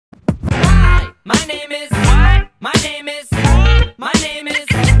name is what? My name is my name is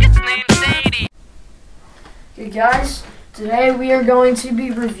it's named Sadie. Okay guys, today we are going to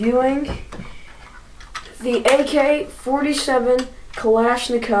be reviewing the AK-47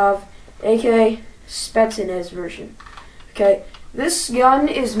 Klasniklov, AK version. Okay, this gun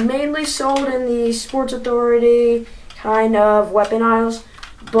is mainly sold in the Sports Authority kind of weapon aisles,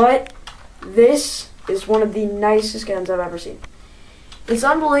 but this is one of the nicest guns I've ever seen. It's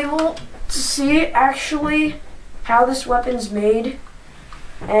unbelievable to see actually how this weapon's made,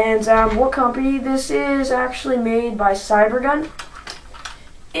 and what company this is. Actually made by Cybergun.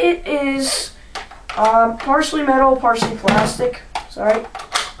 It is partially metal, partially plastic. Sorry.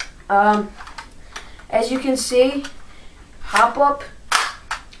 As you can see, hop up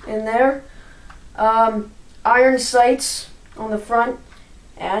in there. Iron sights on the front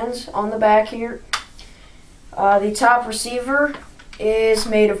and on the back here. The top receiver is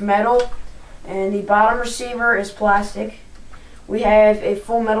made of metal, and the bottom receiver is plastic. We have a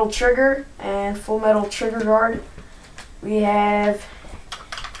full metal trigger and full metal trigger guard. We have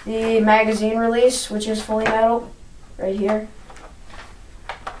the magazine release, which is fully metal, right here.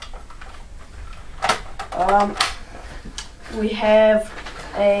 We have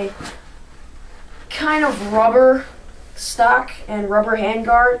a kind of rubber stock and rubber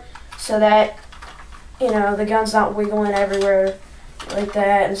handguard, so that, you know, the gun's not wiggling everywhere like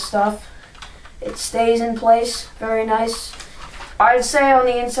that and stuff. It stays in place, very nice. I'd say on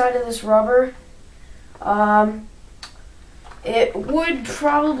the inside of this rubber, it would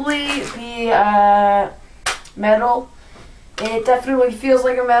probably be metal. It definitely feels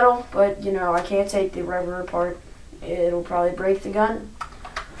like a metal, but you know, I can't take the rubber apart. It'll probably break the gun.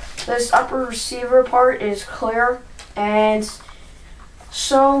 This upper receiver part is clear, and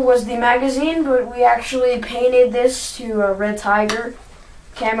so was the magazine, but we actually painted this to red tiger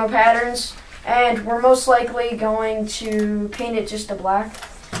camo patterns, and we're most likely going to paint it just to black.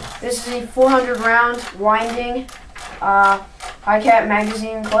 This is a 400 round winding high cap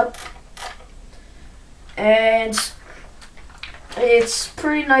magazine clip, and it's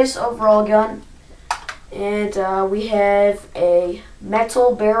pretty nice overall gun. And we have a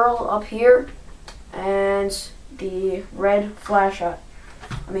metal barrel up here and the red flashlight.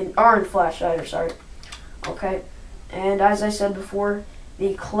 Orange flashlighter, sorry. Okay, and as I said before,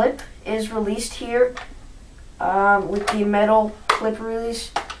 the clip is released here with the metal clip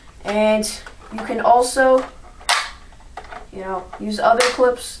release, and you can also, you know, use other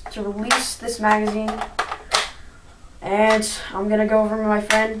clips to release this magazine. And I'm gonna go over to my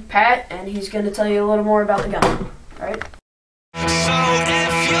friend Pat, and he's gonna tell you a little more about the gun. All right. So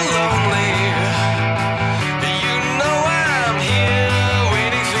if you're lonely, you know I'm here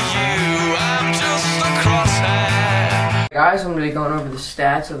waiting for you. I'm just a crosshair. Guys, I'm going to be going over the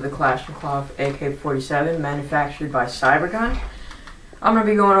stats of the Klasniklov AK-47 manufactured by Cybergun. I'm going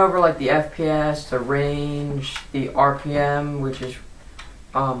to be going over like the FPS, the range, the RPM, which is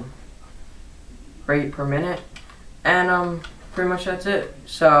rate per minute, and pretty much that's it.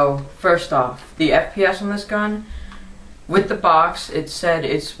 So first off, the FPS on this gun, with the box it said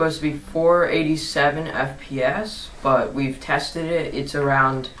it's supposed to be 487 FPS, but we've tested it. It's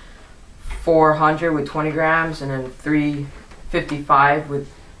around 400 with 20 grams, and then 355 with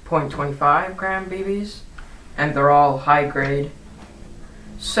 0.25 gram BBs, and they're all high grade.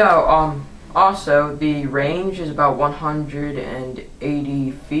 So also the range is about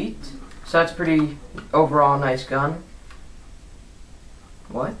 180 feet, so that's pretty overall nice gun.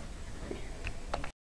 What?